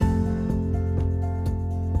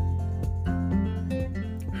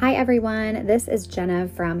Hi everyone, this is Jenna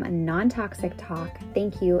from Non-Toxic Talk.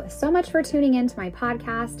 Thank you so much for tuning into my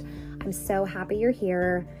podcast. I'm so happy you're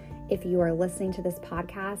here. If you are listening to this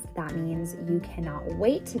podcast, that means you cannot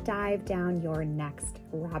wait to dive down your next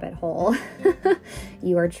rabbit hole.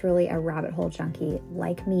 You are truly a rabbit hole junkie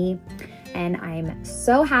like me. And I'm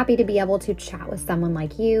so happy to be able to chat with someone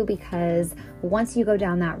like you because once you go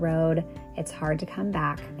down that road, it's hard to come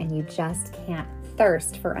back and you just can't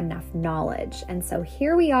thirst for enough knowledge. And so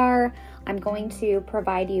here we are. I'm going to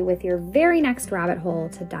provide you with your very next rabbit hole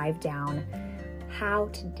to dive down: how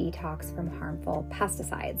to detox from harmful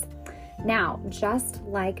pesticides. Now, just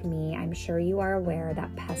like me, I'm sure you are aware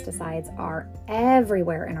that pesticides are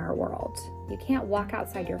everywhere in our world. You can't walk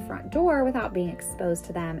outside your front door without being exposed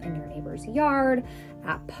to them in your neighbor's yard,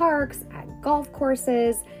 at parks, at golf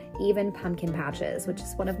courses, even pumpkin patches, which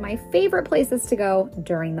is one of my favorite places to go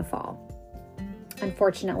during the fall.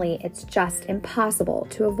 Unfortunately, it's just impossible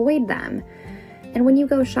to avoid them. And when you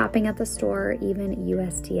go shopping at the store, even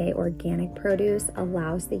USDA organic produce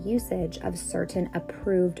allows the usage of certain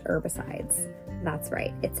approved herbicides. That's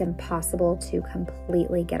right, it's impossible to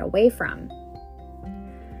completely get away from.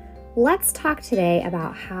 Let's talk today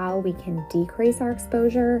about how we can decrease our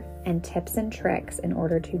exposure and tips and tricks in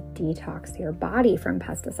order to detox your body from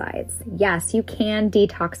pesticides. Yes, you can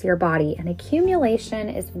detox your body, and accumulation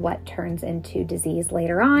is what turns into disease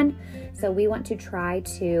later on. So we want to try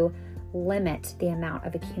to limit the amount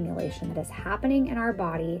of accumulation that is happening in our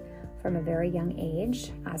body from a very young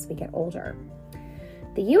age as we get older.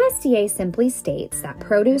 The USDA simply states that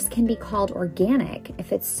produce can be called organic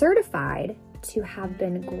if it's certified to have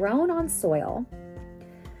been grown on soil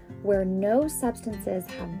where no substances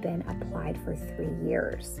have been applied for 3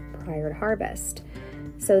 years prior to harvest.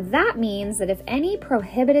 So that means that if any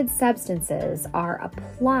prohibited substances are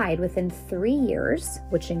applied within 3 years,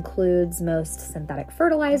 which includes most synthetic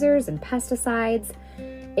fertilizers and pesticides,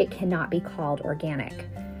 it cannot be called organic.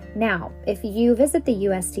 Now, if you visit the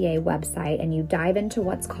USDA website and you dive into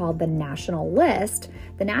what's called the national list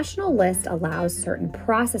allows certain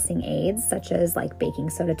processing aids, such as like baking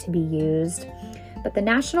soda, to be used. But the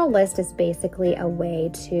national list is basically a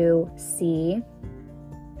way to see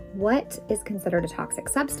what is considered a toxic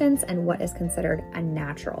substance and what is considered a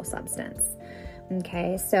natural substance.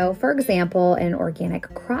 Okay, so for example, in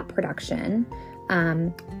organic crop production,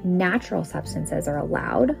 natural substances are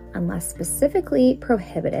allowed unless specifically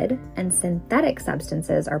prohibited, and synthetic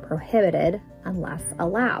substances are prohibited unless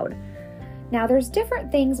allowed. Now, there's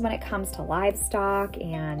different things when it comes to livestock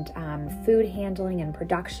and food handling and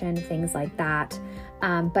production, things like that.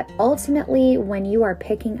 But ultimately, when you are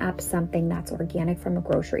picking up something that's organic from a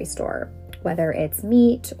grocery store, whether it's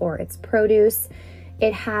meat or it's produce,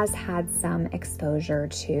 it has had some exposure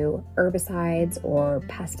to herbicides or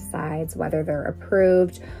pesticides, whether they're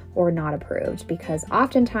approved or not approved, because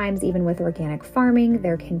oftentimes, even with organic farming,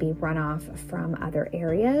 there can be runoff from other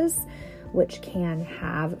areas, which can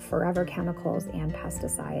have forever chemicals and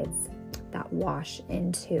pesticides that wash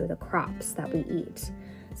into the crops that we eat.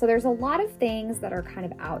 So there's a lot of things that are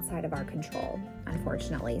kind of outside of our control,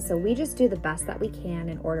 unfortunately. So we just do the best that we can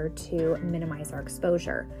in order to minimize our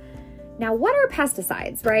exposure. Now, what are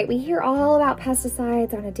pesticides, right? We hear all about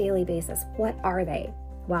pesticides on a daily basis. What are they?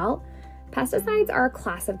 Well, pesticides are a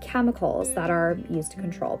class of chemicals that are used to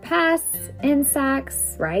control pests,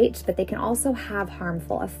 insects, right? But they can also have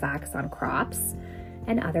harmful effects on crops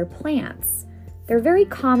and other plants. They're very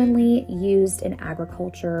commonly used in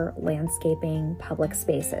agriculture, landscaping, public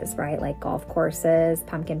spaces, right? Like golf courses,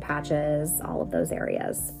 pumpkin patches, all of those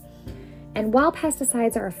areas. And while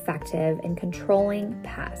pesticides are effective in controlling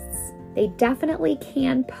pests, they definitely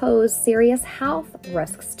can pose serious health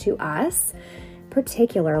risks to us,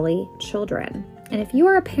 particularly children. And if you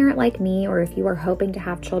are a parent like me, or if you are hoping to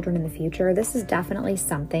have children in the future, this is definitely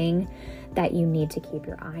something that you need to keep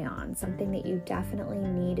your eye on, something that you definitely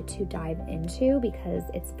need to dive into because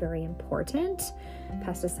it's very important.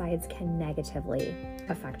 Pesticides can negatively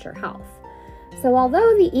affect your health. So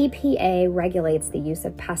although the EPA regulates the use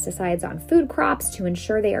of pesticides on food crops to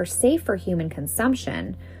ensure they are safe for human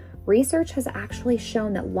consumption, research has actually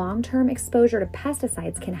shown that long-term exposure to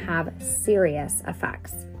pesticides can have serious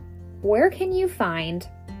effects. Where can you find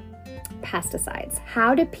pesticides?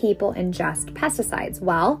 How do people ingest pesticides?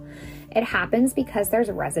 Well, it happens because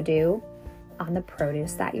there's residue on the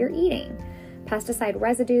produce that you're eating. Pesticide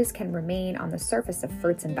residues can remain on the surface of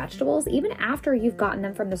fruits and vegetables even after you've gotten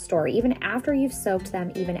them from the store, even after you've soaked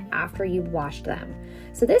them, even after you've washed them.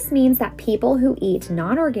 So this means that people who eat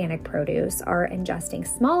non-organic produce are ingesting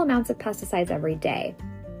small amounts of pesticides every day.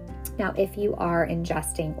 Now, if you are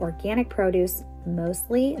ingesting organic produce,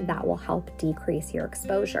 mostly that will help decrease your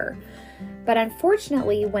exposure. But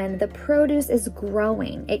unfortunately, when the produce is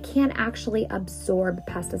growing, it can't actually absorb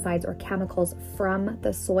pesticides or chemicals from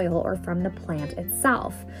the soil or from the plant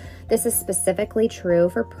itself. This is specifically true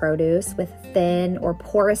for produce with thin or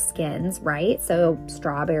porous skins, right? So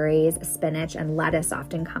strawberries, spinach, and lettuce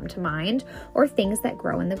often come to mind, or things that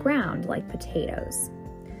grow in the ground like potatoes.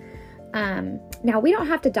 Now, we don't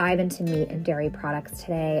have to dive into meat and dairy products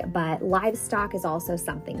today, but livestock is also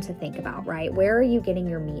something to think about, right? Where are you getting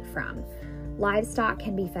your meat from? Livestock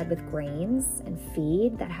can be fed with grains and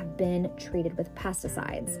feed that have been treated with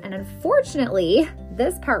pesticides. And unfortunately,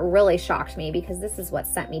 this part really shocked me because this is what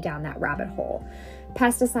sent me down that rabbit hole.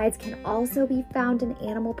 Pesticides can also be found in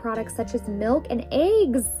animal products such as milk and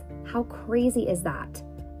eggs. How crazy is that?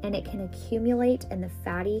 And it can accumulate in the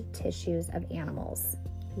fatty tissues of animals.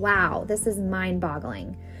 Wow, this is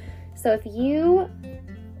mind-boggling. So if you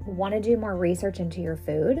want to do more research into your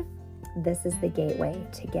food, this is the gateway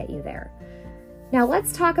to get you there. Now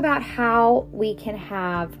let's talk about how we can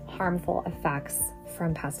have harmful effects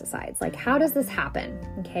from pesticides. Like, how does this happen?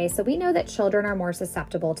 Okay, so we know that children are more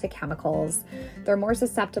susceptible to chemicals. They're more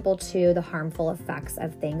susceptible to the harmful effects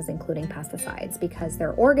of things, including pesticides, because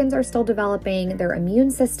their organs are still developing, their immune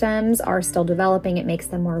systems are still developing. It makes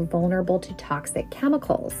them more vulnerable to toxic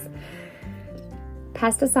chemicals.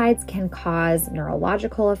 Pesticides can cause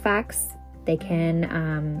neurological effects.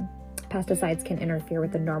 Pesticides can interfere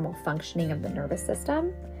with the normal functioning of the nervous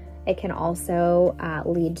system. It can also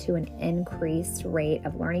lead to an increased rate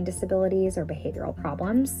of learning disabilities or behavioral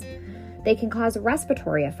problems. They can cause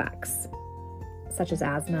respiratory effects, such as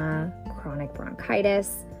asthma, chronic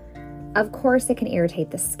bronchitis. Of course, it can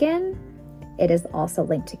irritate the skin. It is also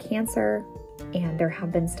linked to cancer, and there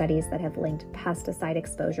have been studies that have linked pesticide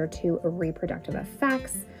exposure to reproductive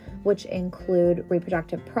effects, which include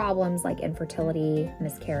reproductive problems like infertility,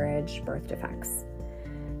 miscarriage, birth defects.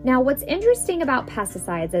 Now, what's interesting about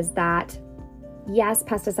pesticides is that, yes,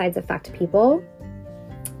 pesticides affect people,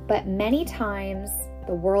 but many times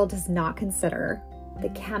the world does not consider the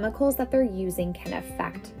chemicals that they're using can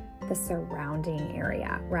affect the surrounding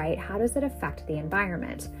area, right? How does it affect the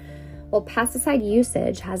environment? Well, pesticide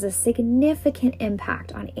usage has a significant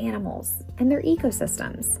impact on animals and their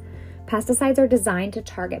ecosystems. Pesticides are designed to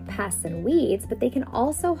target pests and weeds, but they can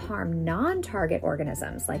also harm non-target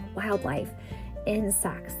organisms like wildlife,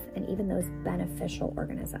 insects, and even those beneficial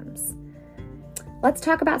organisms. Let's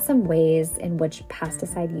talk about some ways in which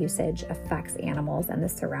pesticide usage affects animals and the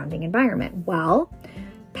surrounding environment. Well,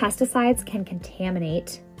 pesticides can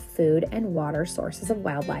contaminate food and water sources of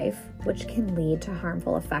wildlife, which can lead to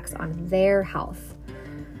harmful effects on their health.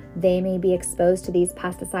 They may be exposed to these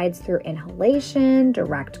pesticides through inhalation,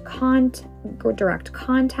 direct contact,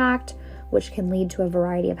 which can lead to a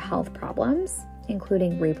variety of health problems,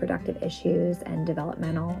 including reproductive issues and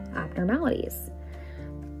developmental abnormalities.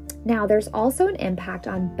 Now, there's also an impact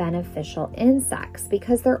on beneficial insects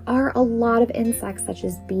because there are a lot of insects such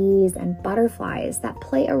as bees and butterflies that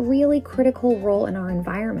play a really critical role in our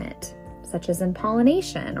environment, such as in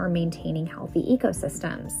pollination or maintaining healthy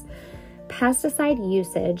ecosystems. Pesticide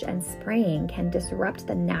usage and spraying can disrupt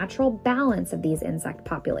the natural balance of these insect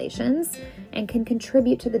populations and can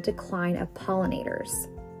contribute to the decline of pollinators.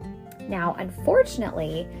 Now,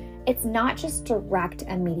 unfortunately, it's not just direct,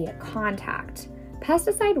 immediate contact.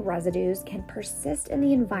 Pesticide residues can persist in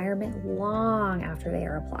the environment long after they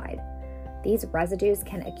are applied. These residues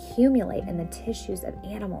can accumulate in the tissues of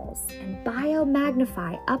animals and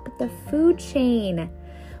biomagnify up the food chain,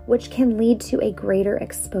 which can lead to a greater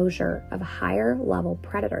exposure of higher level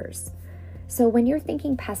predators. So when you're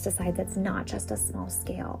thinking pesticides, it's not just a small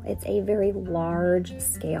scale, it's a very large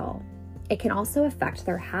scale. It can also affect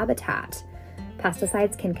their habitat.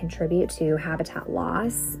 Pesticides can contribute to habitat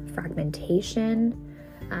loss, fragmentation.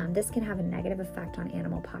 This can have a negative effect on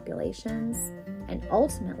animal populations, and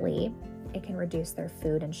ultimately, it can reduce their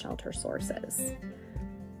food and shelter sources.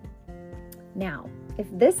 Now, if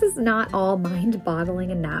this is not all mind-boggling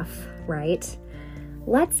enough, right?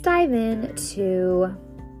 Let's dive into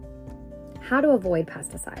how to avoid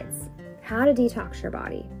pesticides, how to detox your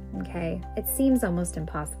body, okay? It seems almost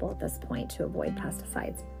impossible at this point to avoid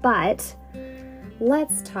pesticides, but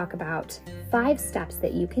let's talk about 5 steps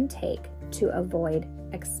that you can take to avoid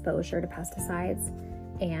exposure to pesticides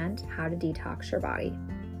and how to detox your body.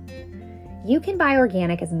 You can buy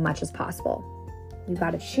organic as much as possible. You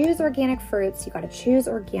got to choose organic fruits. You got to choose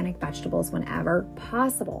organic vegetables whenever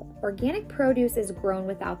possible. Organic produce is grown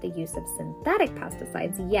without the use of synthetic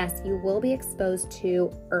pesticides. Yes, you will be exposed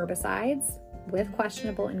to herbicides with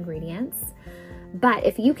questionable ingredients, But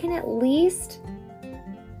if you can at least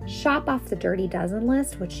shop off the dirty dozen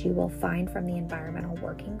list, which you will find from the environmental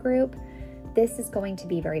working group, this is going to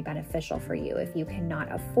be very beneficial for you if you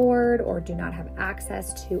cannot afford or do not have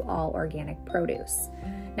access to all organic produce.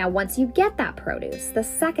 Now, once you get that produce, the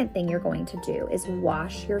second thing you're going to do is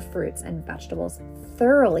wash your fruits and vegetables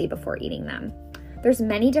thoroughly before eating them. There's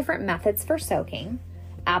many different methods for soaking: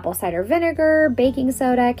 apple cider vinegar, baking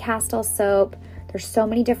soda, castile soap. There's so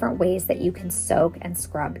many different ways that you can soak and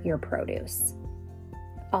scrub your produce.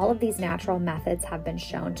 All of these natural methods have been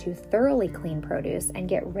shown to thoroughly clean produce and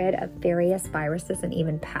get rid of various viruses and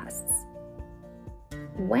even pests.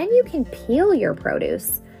 When you can peel your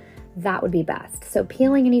produce, that would be best. So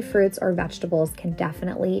peeling any fruits or vegetables can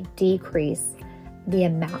definitely decrease the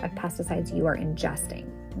amount of pesticides you are ingesting,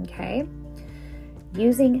 okay?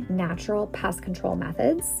 Using natural pest control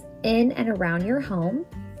methods in and around your home.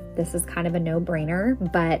 This is kind of a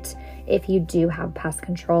no-brainer, but if you do have pest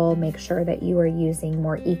control, make sure that you are using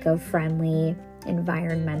more eco-friendly,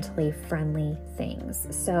 environmentally friendly things.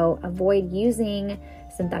 So avoid using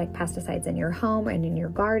synthetic pesticides in your home and in your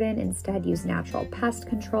garden. Instead, use natural pest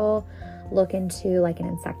control. Look into like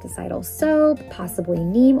an insecticidal soap, possibly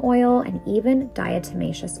neem oil, and even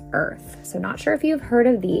diatomaceous earth. So not sure if you've heard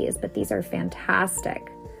of these, but these are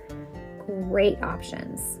fantastic. Great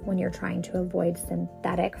options when you're trying to avoid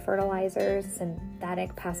synthetic fertilizers,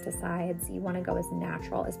 synthetic pesticides. You want to go as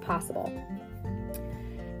natural as possible.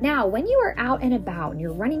 Now, when you are out and about and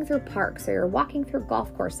you're running through parks or you're walking through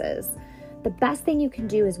golf courses, the best thing you can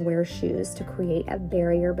do is wear shoes to create a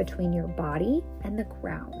barrier between your body and the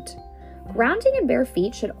ground. Grounding in bare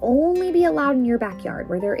feet should only be allowed in your backyard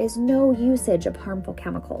where there is no usage of harmful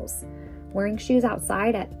chemicals. Wearing shoes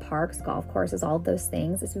outside at parks, golf courses, all of those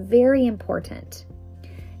things is very important.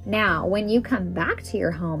 Now, when you come back to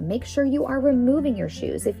your home, make sure you are removing your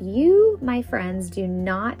shoes. If you, my friends, do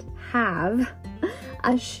not have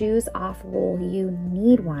a shoes off rule, you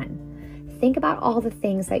need one. Think about all the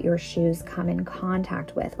things that your shoes come in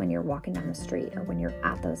contact with when you're walking down the street or when you're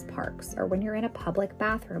at those parks or when you're in a public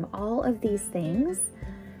bathroom. All of these things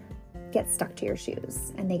get stuck to your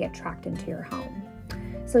shoes and they get tracked into your home.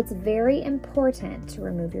 So it's very important to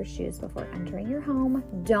remove your shoes before entering your home.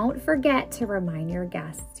 Don't forget to remind your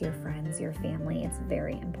guests, your friends, your family. It's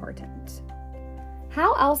very important.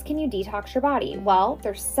 How else can you detox your body? Well,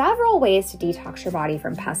 there's several ways to detox your body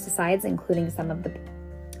from pesticides, including some of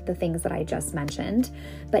the things that I just mentioned.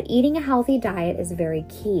 But eating a healthy diet is very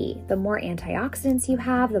key. The more antioxidants you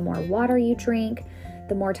have, the more water you drink,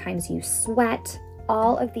 the more times you sweat,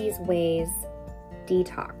 all of these ways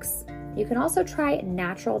detox. You can also try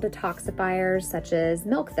natural detoxifiers such as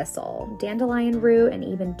milk thistle, dandelion root, and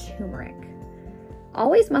even turmeric.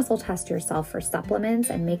 Always muscle test yourself for supplements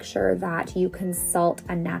and make sure that you consult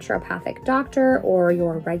a naturopathic doctor or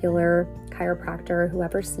your regular chiropractor,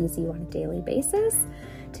 whoever sees you on a daily basis,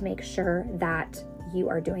 to make sure that you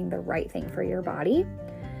are doing the right thing for your body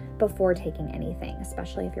before taking anything,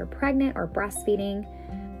 especially if you're pregnant or breastfeeding.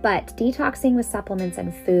 But detoxing with supplements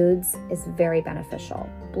and foods is very beneficial.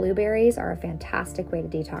 Blueberries are a fantastic way to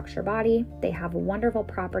detox your body. They have wonderful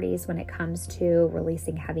properties when it comes to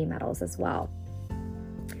releasing heavy metals as well.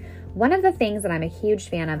 One of the things that I'm a huge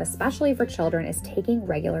fan of, especially for children, is taking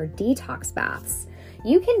regular detox baths.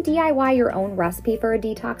 You can DIY your own recipe for a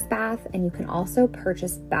detox bath, and you can also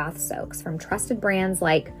purchase bath soaks from trusted brands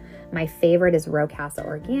like, my favorite is Rocasa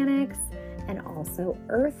Organics, and also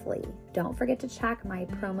Earthly. Don't forget to check my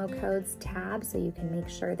promo codes tab so you can make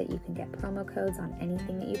sure that you can get promo codes on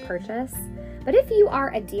anything that you purchase. But if you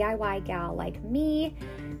are a DIY gal like me,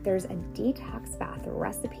 there's a detox bath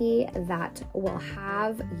recipe that will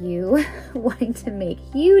have you wanting to make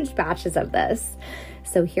huge batches of this.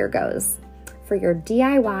 So here goes. For your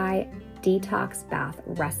DIY detox bath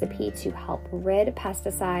recipe to help rid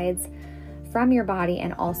pesticides from your body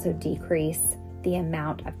and also decrease the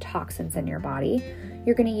amount of toxins in your body,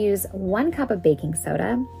 you're going to use 1 cup of baking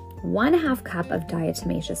soda, 1/2 cup of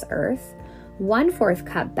diatomaceous earth, 1/4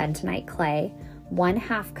 cup bentonite clay,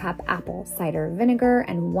 1/2 cup apple cider vinegar,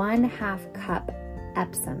 and 1/2 cup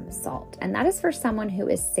Epsom salt. And that is for someone who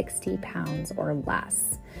is 60 pounds or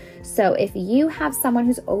less. So if you have someone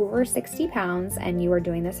who's over 60 pounds and you are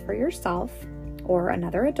doing this for yourself or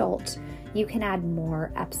another adult, you can add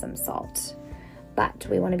more Epsom salt. But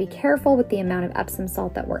we want to be careful with the amount of Epsom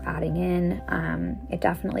salt that we're adding in. It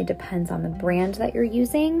definitely depends on the brand that you're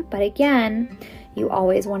using. But again, you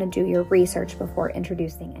always want to do your research before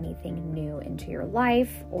introducing anything new into your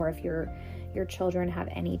life, or if your children have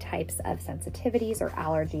any types of sensitivities or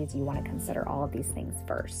allergies, you want to consider all of these things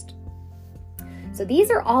first. So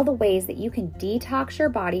these are all the ways that you can detox your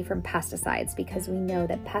body from pesticides, because we know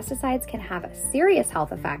that pesticides can have serious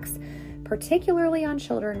health effects, particularly on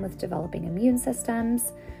children with developing immune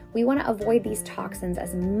systems. We want to avoid these toxins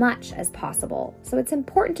as much as possible. So it's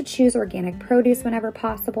important to choose organic produce whenever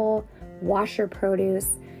possible, wash your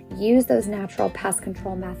produce, use those natural pest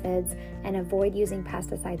control methods, and avoid using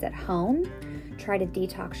pesticides at home. Try to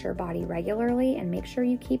detox your body regularly and make sure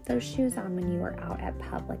you keep those shoes on when you are out at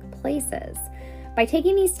public places. By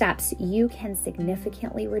taking these steps, you can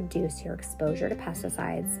significantly reduce your exposure to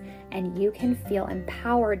pesticides, and you can feel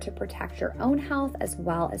empowered to protect your own health as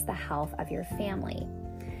well as the health of your family.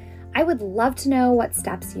 I would love to know what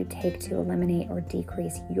steps you take to eliminate or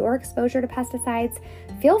decrease your exposure to pesticides.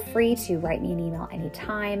 Feel free to write me an email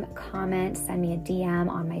anytime, comment, send me a DM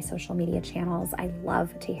on my social media channels. I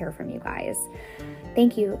love to hear from you guys.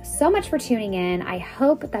 Thank you so much for tuning in. I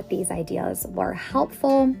hope that these ideas were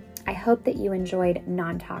helpful. I hope that you enjoyed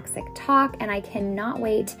non-toxic talk, and I cannot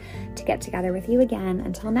wait to get together with you again.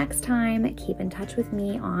 Until next time, keep in touch with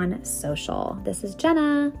me on social. This is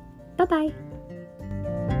Jenna. Bye-bye.